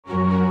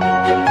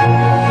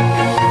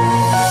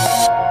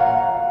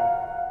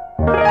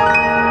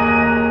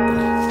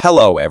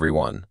Hello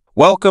everyone.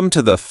 Welcome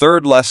to the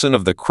third lesson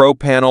of the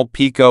CrowPanel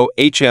Pico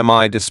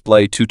HMI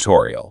display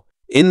tutorial.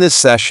 In this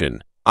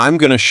session, I'm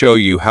going to show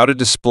you how to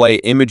display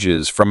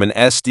images from an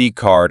SD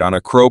card on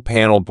a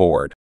CrowPanel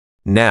board.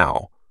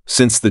 Now,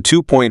 since the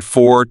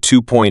 2.4,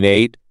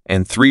 2.8,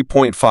 and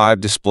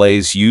 3.5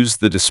 displays use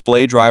the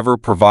display driver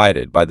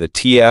provided by the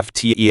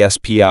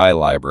TFT-ESPI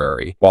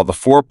library, while the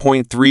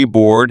 4.3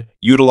 board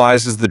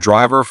utilizes the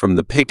driver from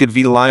the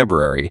PictedV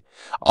library,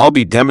 I'll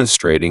be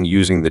demonstrating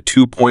using the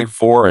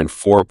 2.4 and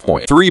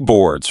 4.3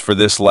 boards for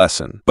this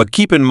lesson. But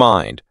keep in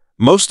mind,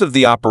 most of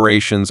the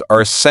operations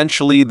are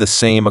essentially the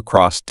same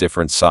across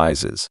different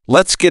sizes.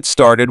 Let's get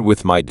started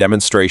with my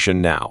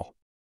demonstration now.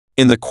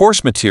 In the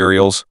course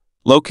materials,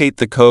 locate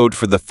the code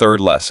for the third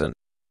lesson.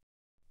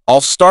 I'll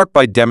start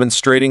by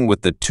demonstrating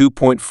with the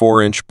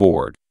 2.4-inch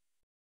board.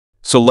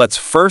 So let's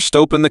first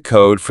open the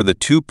code for the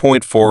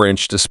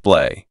 2.4-inch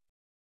display.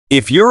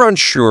 If you're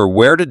unsure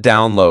where to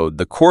download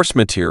the course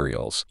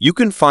materials, you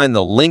can find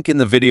the link in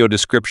the video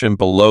description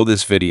below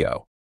this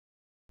video.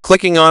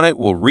 Clicking on it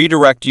will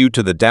redirect you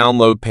to the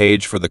download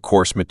page for the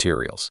course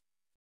materials.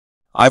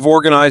 I've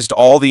organized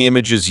all the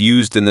images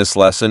used in this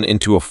lesson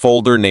into a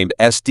folder named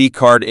SD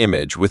card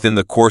image within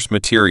the course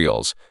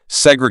materials,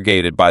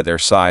 segregated by their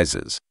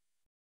sizes.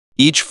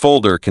 Each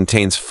folder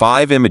contains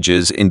 5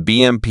 images in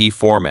BMP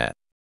format.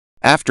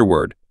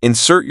 Afterward,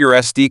 insert your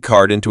SD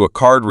card into a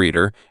card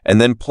reader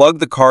and then plug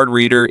the card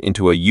reader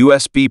into a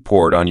USB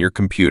port on your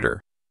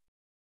computer.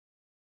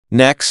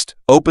 Next,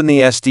 open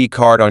the SD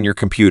card on your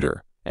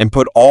computer and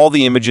put all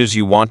the images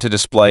you want to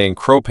display in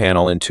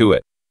CrowPanel into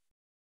it.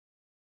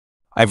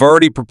 I've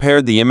already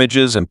prepared the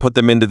images and put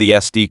them into the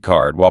SD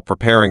card while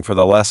preparing for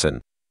the lesson.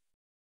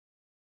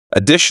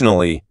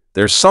 Additionally,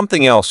 there's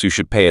something else you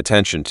should pay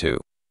attention to.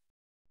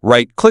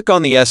 Right-click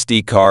on the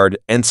SD card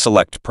and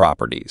select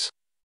Properties.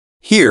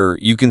 Here,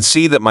 you can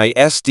see that my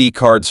SD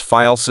card's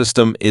file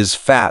system is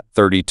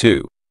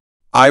FAT32.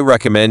 I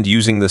recommend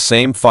using the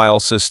same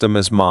file system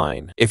as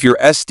mine. If your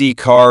SD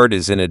card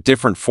is in a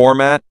different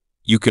format,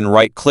 you can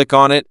right-click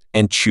on it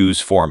and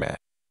choose Format.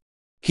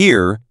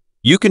 Here,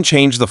 you can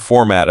change the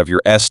format of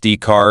your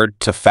SD card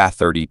to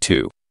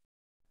FAT32.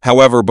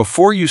 However,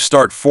 before you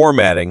start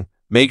formatting,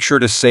 make sure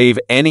to save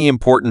any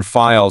important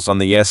files on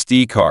the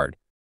SD card,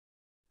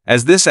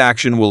 as this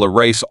action will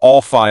erase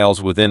all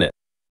files within it.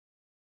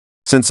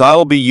 Since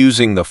I'll be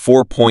using the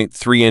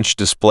 4.3-inch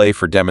display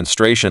for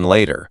demonstration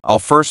later, I'll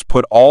first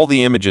put all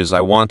the images I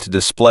want to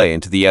display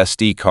into the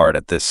SD card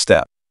at this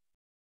step.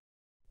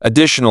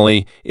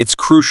 Additionally, it's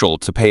crucial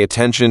to pay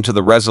attention to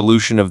the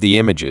resolution of the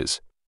images.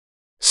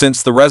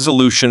 Since the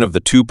resolution of the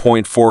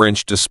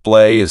 2.4-inch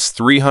display is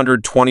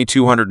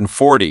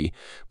 320x240,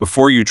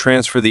 before you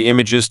transfer the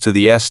images to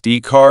the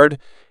SD card,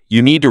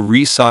 you need to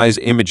resize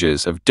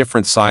images of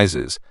different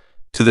sizes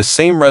to the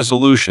same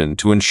resolution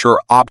to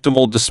ensure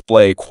optimal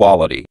display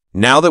quality.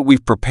 Now that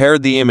we've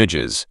prepared the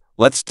images,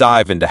 let's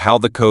dive into how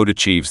the code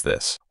achieves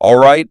this.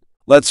 Alright,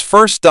 let's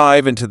first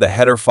dive into the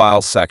header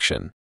file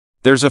section.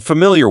 There's a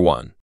familiar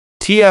one,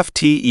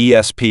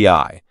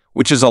 TFT-ESPI,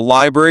 which is a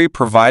library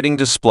providing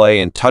display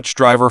and touch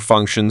driver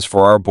functions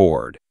for our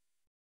board.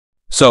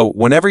 So,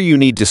 whenever you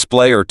need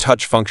display or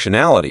touch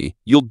functionality,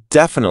 you'll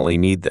definitely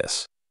need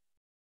this.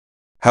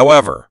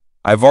 However,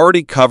 I've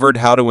already covered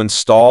how to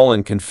install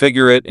and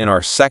configure it in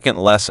our second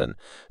lesson,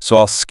 so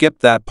I'll skip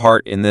that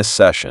part in this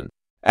session.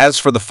 As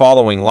for the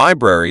following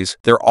libraries,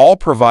 they're all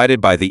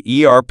provided by the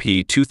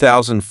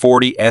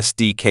RP2040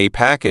 SDK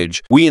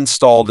package we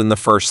installed in the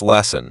first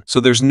lesson, so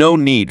there's no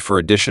need for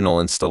additional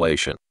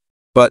installation.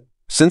 But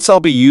since I'll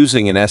be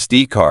using an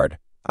SD card,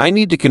 I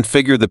need to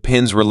configure the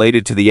pins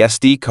related to the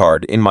SD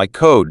card in my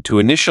code to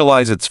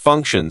initialize its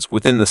functions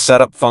within the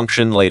setup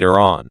function later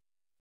on.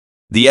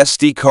 The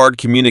SD card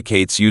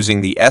communicates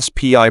using the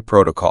SPI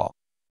protocol.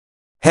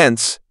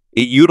 Hence,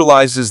 it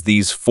utilizes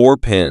these 4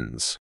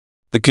 pins.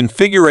 The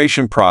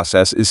configuration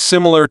process is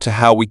similar to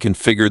how we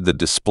configured the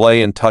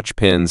display and touch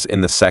pins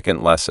in the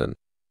second lesson.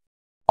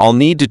 I'll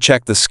need to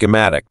check the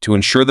schematic to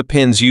ensure the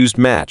pins used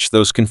match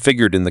those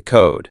configured in the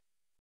code.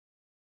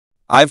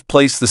 I've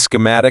placed the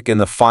schematic in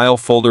the file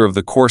folder of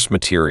the course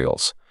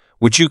materials,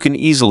 which you can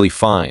easily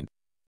find.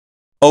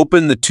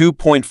 Open the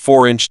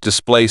 2.4-inch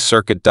display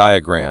circuit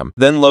diagram,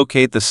 then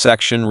locate the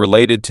section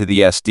related to the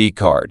SD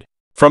card.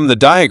 From the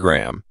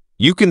diagram,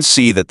 you can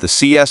see that the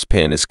CS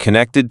pin is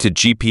connected to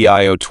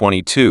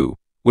GPIO22,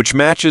 which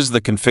matches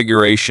the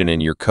configuration in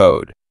your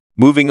code.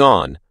 Moving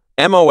on,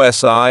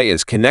 MOSI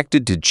is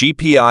connected to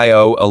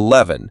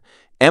GPIO11,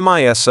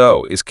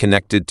 MISO is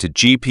connected to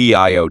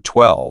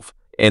GPIO12,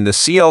 and the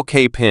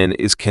CLK pin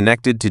is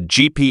connected to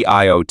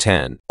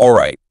GPIO10.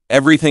 Alright,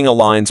 everything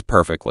aligns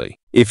perfectly.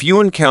 If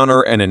you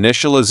encounter an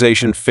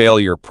initialization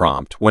failure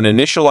prompt when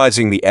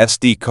initializing the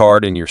SD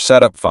card in your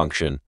setup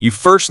function, you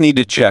first need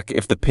to check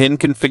if the pin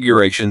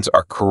configurations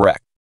are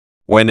correct.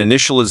 When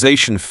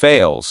initialization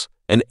fails,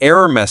 an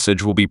error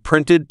message will be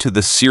printed to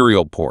the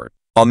serial port.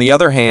 On the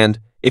other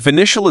hand, if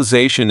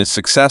initialization is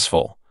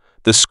successful,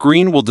 the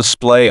screen will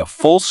display a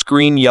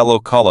full-screen yellow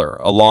color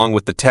along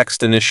with the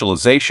text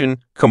initialization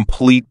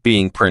complete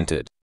being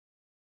printed.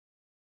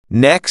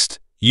 Next,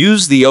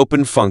 use the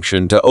Open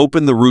function to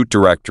open the root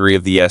directory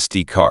of the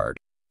SD card.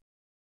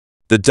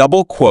 The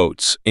double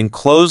quotes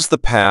enclose the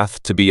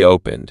path to be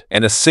opened,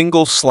 and a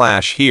single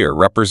slash here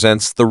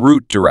represents the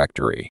root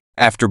directory.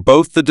 After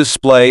both the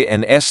display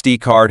and SD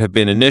card have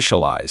been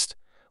initialized,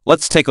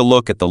 let's take a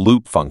look at the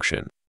loop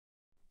function.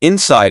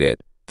 Inside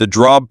it, the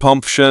DROB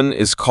function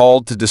is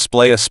called to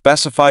display a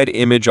specified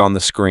image on the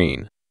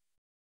screen.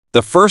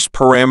 The first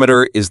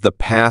parameter is the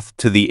path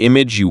to the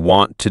image you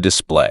want to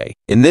display.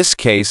 In this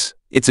case,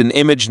 it's an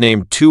image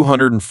named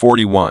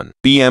 241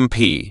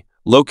 BMP,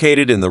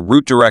 located in the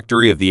root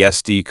directory of the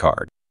SD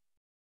card.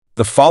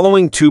 The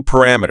following two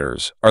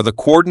parameters are the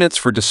coordinates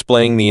for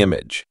displaying the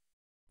image.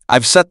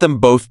 I've set them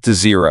both to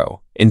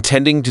 0,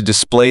 intending to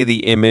display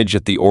the image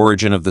at the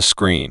origin of the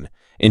screen,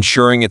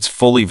 ensuring it's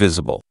fully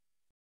visible.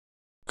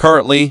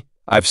 Currently,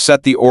 I've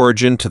set the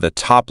origin to the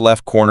top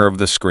left corner of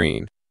the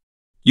screen.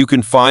 You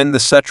can find the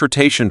set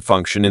rotation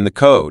function in the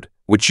code,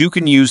 which you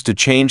can use to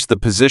change the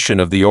position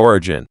of the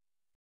origin.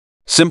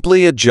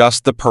 Simply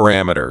adjust the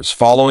parameters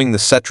following the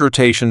set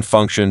rotation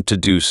function to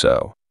do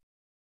so.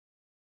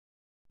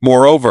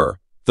 Moreover,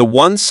 the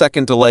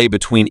 1-second delay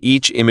between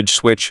each image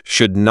switch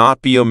should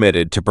not be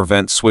omitted to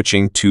prevent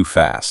switching too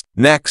fast.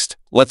 Next,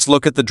 let's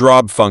look at the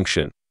DROB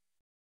function.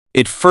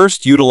 It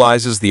first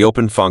utilizes the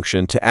Open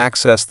function to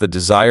access the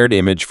desired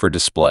image for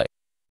display.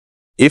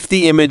 If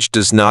the image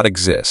does not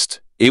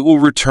exist, it will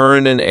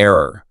return an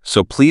error,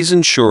 so please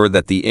ensure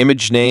that the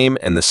image name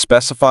and the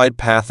specified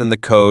path in the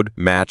code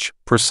match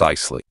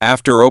precisely.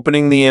 After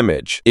opening the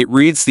image, it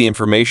reads the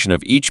information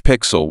of each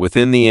pixel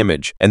within the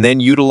image and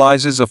then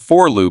utilizes a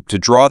for loop to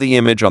draw the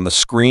image on the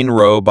screen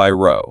row by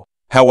row.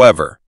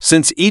 However,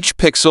 since each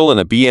pixel in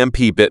a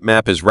BMP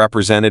bitmap is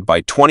represented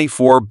by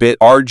 24-bit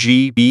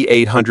RGB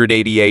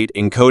 888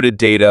 encoded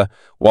data,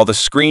 while the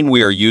screen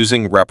we are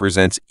using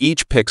represents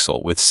each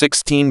pixel with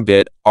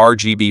 16-bit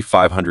RGB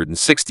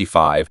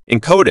 565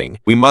 encoding,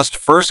 we must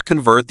first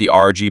convert the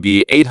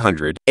RGB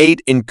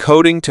 808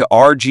 encoding to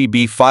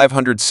RGB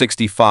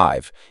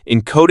 565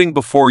 encoding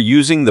before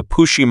using the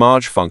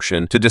pushImage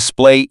function to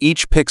display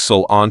each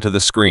pixel onto the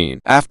screen.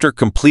 After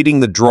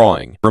completing the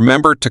drawing,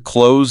 remember to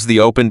close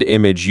the opened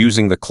image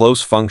using the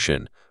close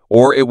function,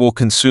 or it will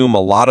consume a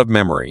lot of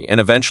memory and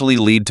eventually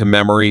lead to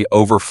memory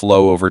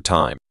overflow over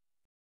time.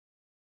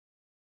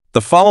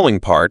 The following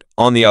part,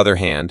 on the other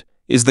hand,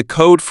 is the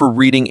code for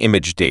reading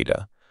image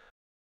data,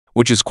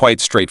 which is quite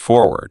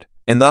straightforward,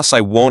 and thus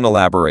I won't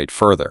elaborate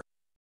further.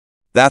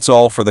 That's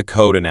all for the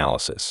code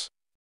analysis.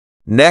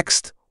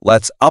 Next,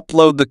 let's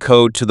upload the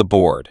code to the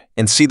board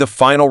and see the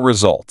final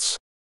results.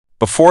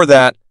 Before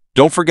that,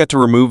 don't forget to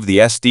remove the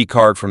SD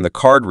card from the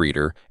card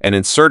reader and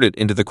insert it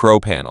into the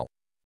CrowPanel.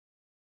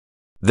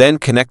 Then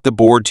connect the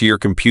board to your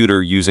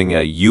computer using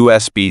a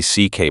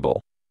USB-C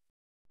cable.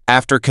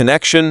 After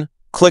connection,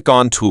 click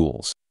on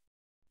Tools.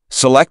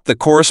 Select the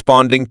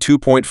corresponding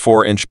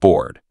 2.4-inch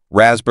board,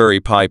 Raspberry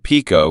Pi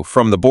Pico,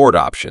 from the board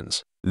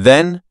options.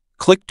 Then,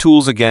 click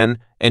Tools again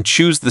and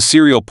choose the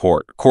serial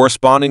port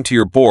corresponding to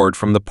your board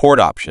from the port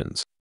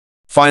options.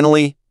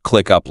 Finally,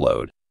 click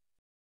Upload.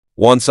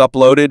 Once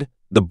uploaded,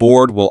 the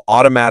board will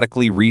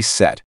automatically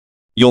reset.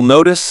 You'll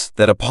notice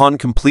that upon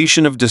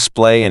completion of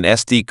display and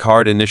SD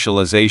card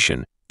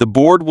initialization, the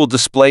board will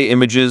display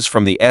images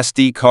from the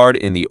SD card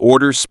in the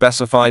order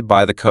specified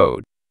by the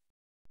code.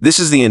 This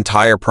is the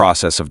entire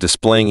process of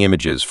displaying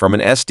images from an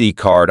SD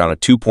card on a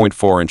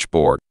 2.4-inch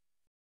board.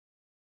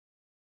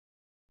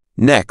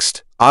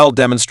 Next, I'll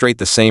demonstrate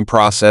the same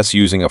process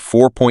using a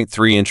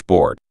 4.3-inch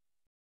board.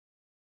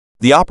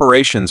 The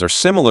operations are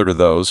similar to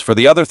those for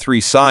the other three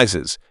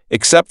sizes,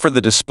 except for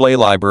the display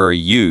library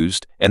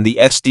used and the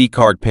SD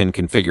card pin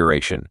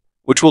configuration,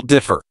 which will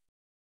differ.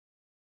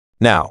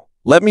 Now,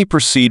 let me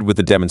proceed with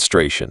the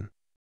demonstration.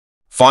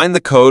 Find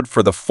the code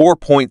for the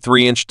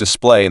 4.3-inch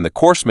display in the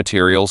course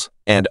materials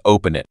and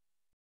open it.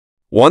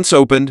 Once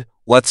opened,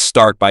 let's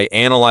start by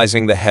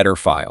analyzing the header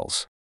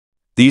files.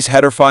 These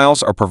header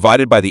files are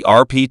provided by the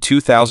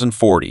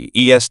RP2040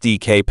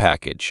 ESDK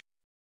package.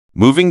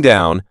 Moving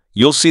down,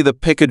 you'll see the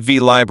PicodV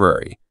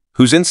library,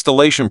 whose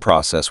installation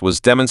process was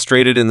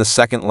demonstrated in the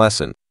second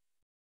lesson.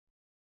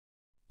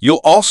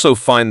 You'll also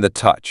find the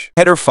touch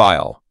header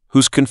file,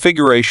 whose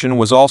configuration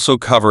was also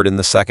covered in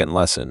the second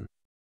lesson.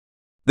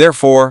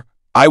 Therefore,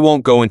 I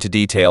won't go into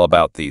detail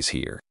about these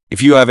here.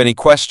 If you have any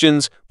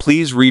questions,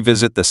 please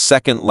revisit the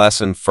second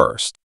lesson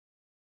first.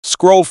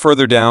 Scroll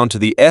further down to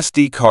the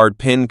SD card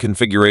pin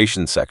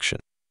configuration section.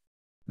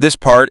 This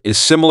part is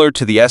similar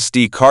to the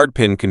SD card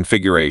pin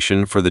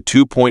configuration for the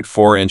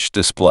 2.4-inch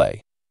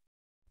display.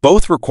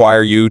 Both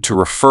require you to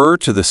refer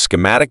to the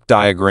schematic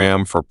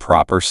diagram for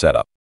proper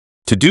setup.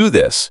 To do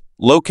this,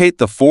 locate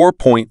the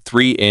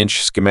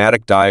 4.3-inch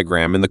schematic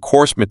diagram in the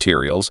course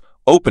materials,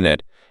 open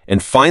it,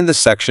 and find the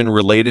section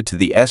related to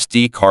the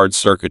SD card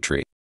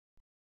circuitry.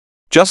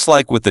 Just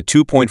like with the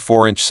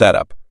 2.4-inch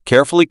setup,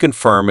 carefully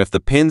confirm if the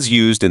pins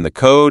used in the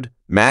code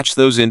match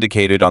those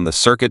indicated on the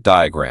circuit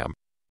diagram.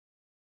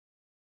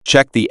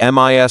 Check the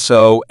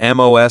MISO,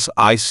 MOS,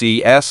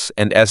 ICS,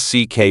 and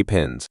SCK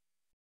pins.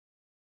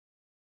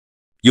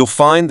 You'll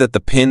find that the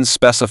pins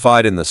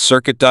specified in the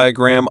circuit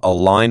diagram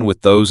align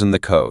with those in the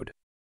code.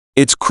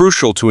 It's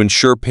crucial to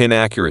ensure pin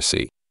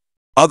accuracy.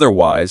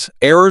 Otherwise,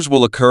 errors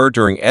will occur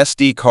during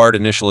SD card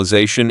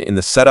initialization in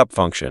the setup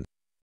function.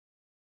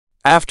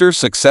 After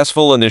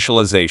successful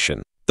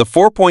initialization, the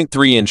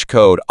 4.3-inch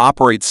code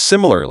operates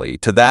similarly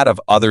to that of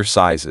other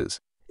sizes.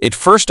 It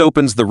first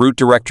opens the root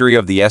directory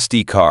of the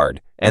SD card,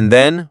 and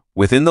then,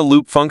 within the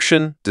loop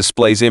function,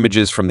 displays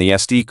images from the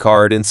SD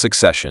card in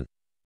succession.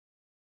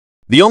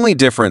 The only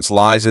difference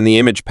lies in the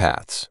image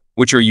paths,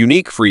 which are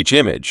unique for each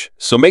image,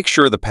 so make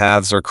sure the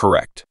paths are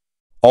correct.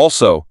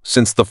 Also,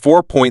 since the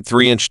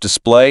 4.3-inch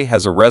display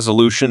has a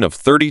resolution of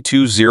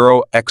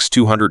 320 x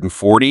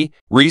 240,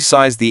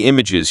 resize the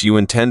images you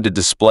intend to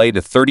display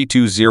to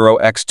 320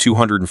 x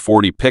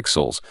 240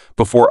 pixels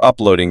before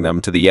uploading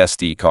them to the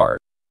SD card.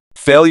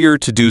 Failure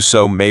to do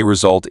so may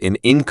result in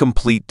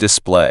incomplete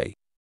display.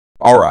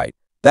 Alright,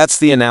 that's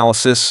the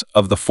analysis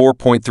of the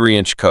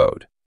 4.3-inch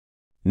code.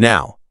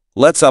 Now,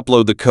 let's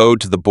upload the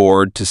code to the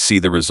board to see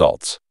the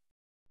results.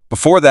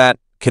 Before that,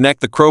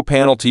 connect the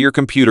CrowPanel to your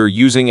computer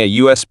using a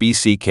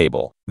USB-C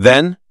cable.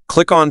 Then,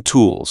 click on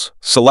Tools,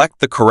 select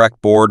the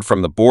correct board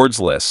from the boards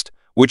list,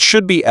 which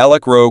should be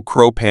Elecrow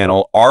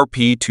CrowPanel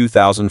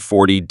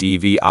RP2040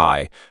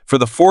 DVI for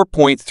the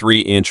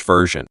 4.3-inch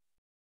version.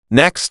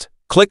 Next,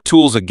 click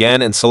Tools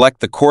again and select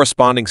the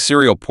corresponding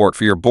serial port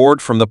for your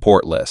board from the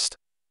port list.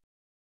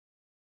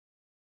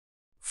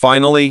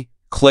 Finally,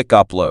 click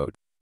Upload.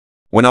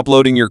 When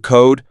uploading your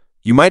code,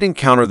 you might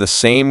encounter the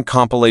same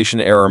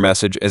compilation error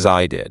message as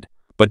I did.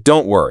 But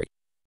don't worry.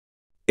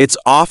 It's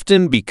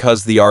often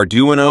because the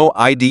Arduino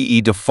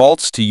IDE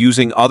defaults to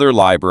using other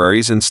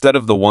libraries instead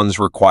of the ones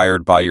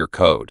required by your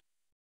code.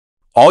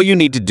 All you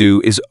need to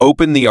do is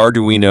open the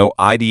Arduino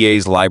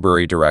IDE's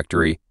library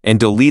directory and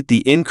delete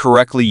the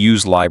incorrectly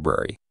used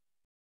library.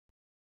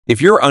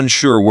 If you're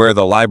unsure where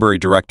the library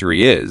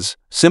directory is,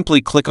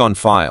 simply click on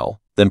File,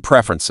 then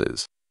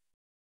Preferences.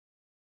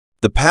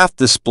 The path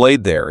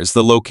displayed there is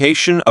the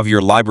location of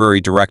your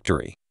library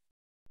directory.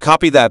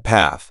 Copy that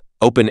path.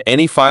 Open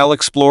any file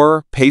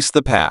explorer, paste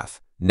the path,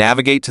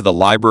 navigate to the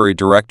library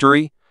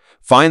directory,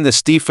 find the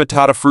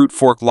Stiefvater Fruit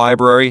Fork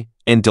library,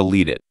 and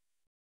delete it.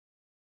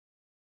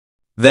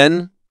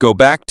 Then, go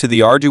back to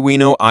the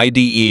Arduino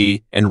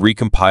IDE and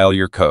recompile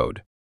your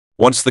code.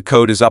 Once the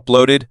code is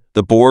uploaded,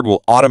 the board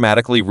will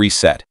automatically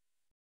reset.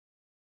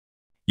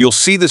 You'll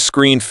see the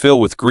screen fill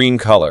with green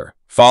color,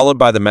 followed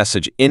by the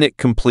message "Init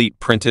Complete"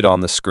 printed on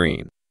the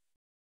screen.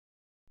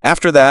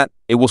 After that,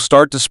 it will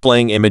start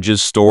displaying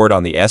images stored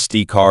on the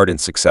SD card in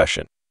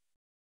succession.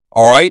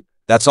 Alright,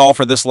 that's all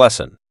for this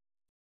lesson.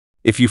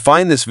 If you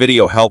find this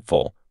video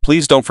helpful,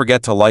 please don't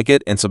forget to like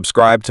it and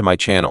subscribe to my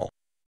channel.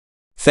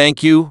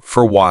 Thank you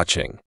for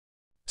watching.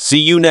 See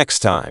you next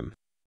time.